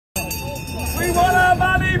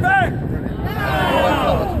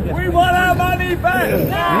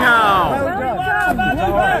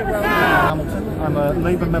Hamilton. I'm a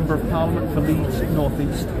Labour Member of Parliament for Leeds North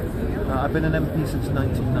East. I've been an MP since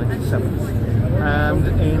 1997, and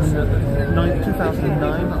in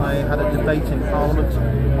 2009 I had a debate in Parliament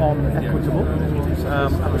on Equitable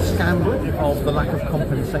and the scandal of the lack of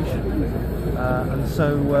compensation, and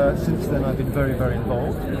so since then I've been very, very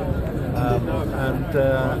involved, and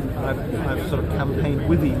I've sort of campaigned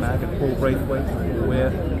with EMAG and Paul Braithwaite, Weir,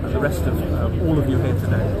 and the rest of all of you here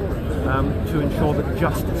today to ensure that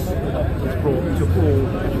justice is brought to all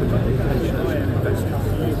equitable pensioners and investors.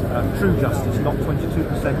 True justice, not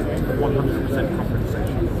 22% but 100%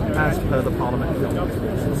 compensation, as per the parliamentary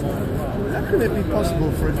ombudsman. How can it be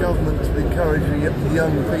possible for a government to encourage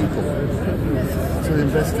young people to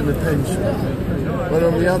invest in a pension, when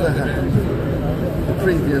on the other hand, the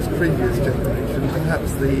previous generation,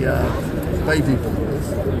 perhaps the baby boomers,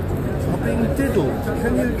 are being diddled?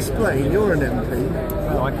 Can you explain? You're an MP.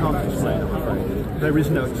 No, I can't explain, I'm afraid. There is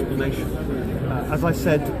no explanation. As I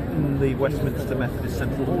said in the Westminster Methodist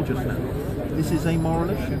Central Hall just now, this is a moral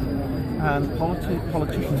issue, and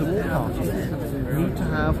politicians of all parties need to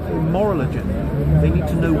have a moral agenda. They need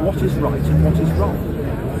to know what is right and what is wrong.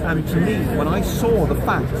 And to me, when I saw the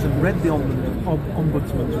facts and read the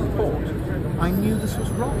Ombudsman's report, I knew this was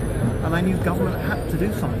wrong, and I knew government had to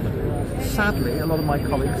do something. Sadly, a lot of my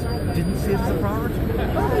colleagues didn't see it as a priority.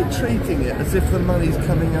 Are they treating it as if the money's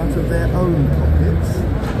coming out of their own pockets?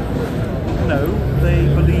 No, they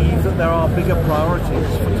believe that there are bigger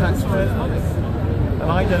priorities for taxpayers' money.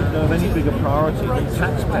 And I don't know of any bigger priority than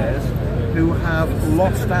taxpayers who have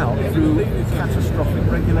lost out through catastrophic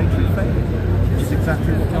regulatory failure, which is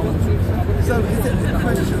exactly what happens. So is it a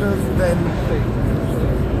question of then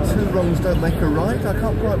two wrongs don't make a right? I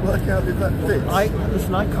can't quite work out if that fits.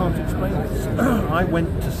 Listen, I can't explain this. I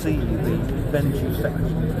went to see the then Chief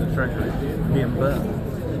Secretary of the Treasury, Liam Byrne,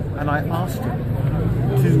 and I asked him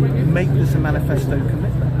to make this a manifesto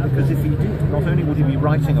commitment, because if he did, not only would he be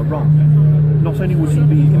righting a wrong, not only would he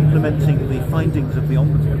be implementing the findings of the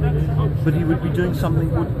Ombudsman, but he would be doing something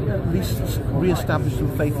that would at least re-establish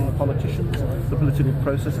some faith in politicians, the political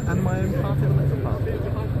process, and my own party, the Labour Party.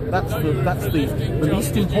 That's the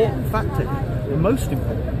least important factor. The most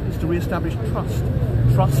important is to re-establish trust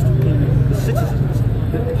in the citizens,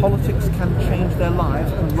 that politics can change their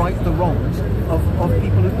lives and right the wrongs of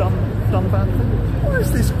people who've done bad things. Why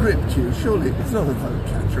has this gripped you? Surely it's not a vote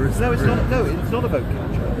catcher, is it? No, it's not a vote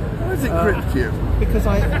catcher. Why has it gripped you? Because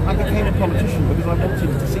I became a politician because I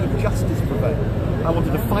wanted to see justice prevail. I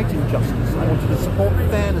wanted to fight injustice. I wanted to support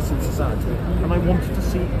fairness in society, and I wanted to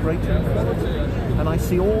see greater equality. And I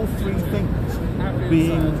see all three things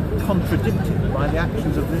being contradicted by the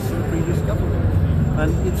actions of this and previous government.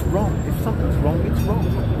 And it's wrong. If something's wrong, it's wrong.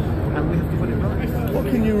 And we have to put it right. What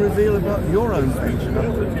can you reveal about your own pension?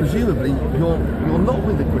 Presumably, you're not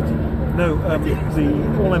with Equitable. No,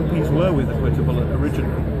 all MPs were with Equitable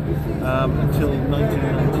originally until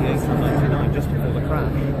 1998 or 99, just before the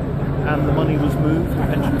crash. And the money was moved, the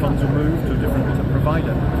pension funds were moved to a different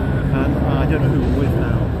provider. And I don't know who we're with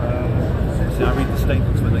now. Obviously, I read the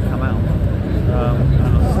statements when they come out.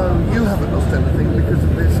 So you haven't lost anything because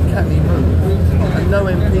of this canny move, and no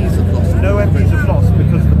MPs have lost. No MPs have lost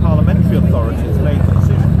because the parliamentary authorities made the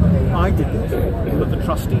decision. I didn't, but the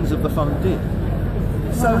trustees of the fund did.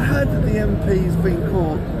 So had the MPs been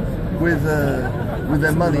caught with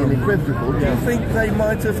their money in Equitable, do you think they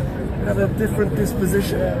might have had a different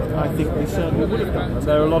disposition? I think they certainly would have done.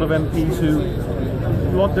 There are a lot of MPs who,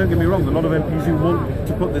 don't get me wrong, a lot of MPs who want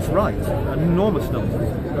to put this right, an enormous number,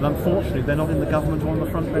 but unfortunately they're not in the government or on the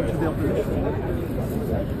front bench of the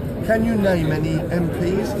opposition. Can you name any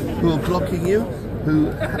MPs who are blocking you, who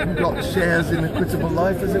haven't got shares in Equitable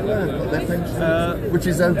Life, as it were, got their pensions, which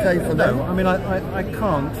is okay for them? No, I mean, I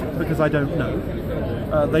can't, because I don't know.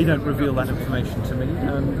 They don't reveal that information to me,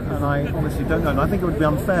 and I honestly don't know. And I think it would be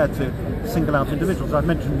unfair to single out individuals. I've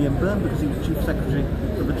mentioned Liam Byrne because he was Chief Secretary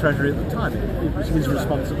of the Treasury at the time. It was his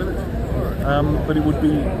responsibility. But it would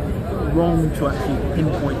be wrong to actually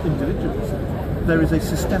pinpoint individuals. There is a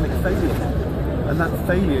systemic failure, and that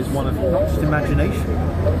failure is one of not just imagination,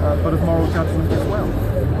 but of moral judgment as well.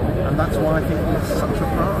 And that's why I think it's such a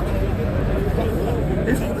priority.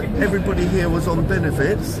 If everybody here was on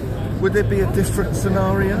benefits, would there be a different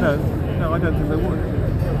scenario? No, I don't think there would.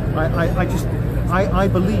 I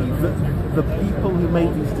believe that the people who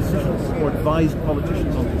made these decisions or advised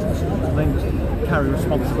politicians on these decisions, and they must carry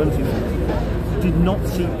responsibility for them, did not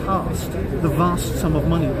see past the vast sum of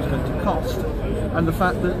money it was going to cost, and the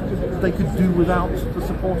fact that they could do without the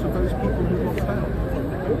support of those people who lost out.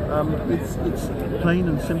 It's plain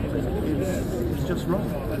and simply, it's just wrong.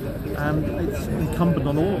 And it's incumbent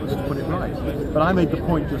on all of us to put it right. But I made the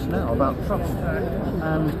point just now about trust.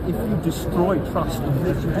 And if you destroy trust in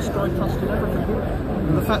this, you destroy trust in everything.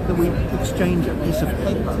 And the fact that we exchange a piece of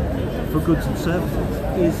paper for goods and services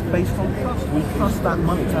is based on trust. We trust that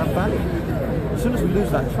money to have value. As soon as we lose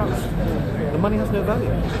that trust, the money has no value.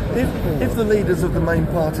 If the leaders of the main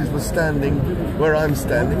parties were standing where I'm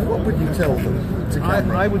standing, what would you tell them to carry?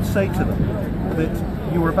 I would say to them that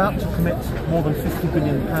you were about to commit more than £50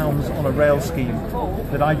 billion on a rail scheme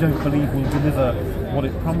that I don't believe will deliver what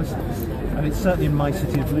it promises. And it's certainly in my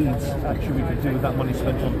city of Leeds, actually we could do with that money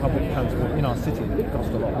spent on public transport in our city. It would cost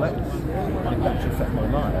a lot less, and it would actually affect more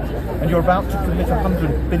lives. And you're about to commit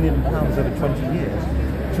 £100 billion over 20 years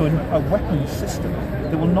to a weapons system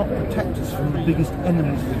that will not protect us from the biggest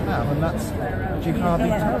enemies we have, and that's jihadi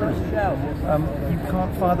terrorism. You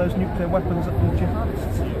can't fire those nuclear weapons at the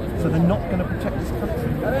jihadists, so they're not going to protect this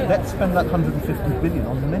country. Let's spend that £150 billion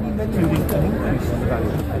on many, including an increase in the value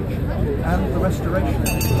of the pension and the restoration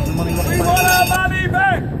of the money. We want our money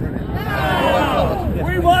back! No!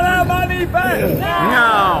 We want our money back!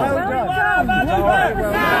 No! We want our money back!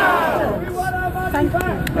 No! We want our money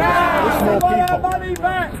back! No! We want our money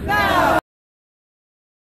back! No!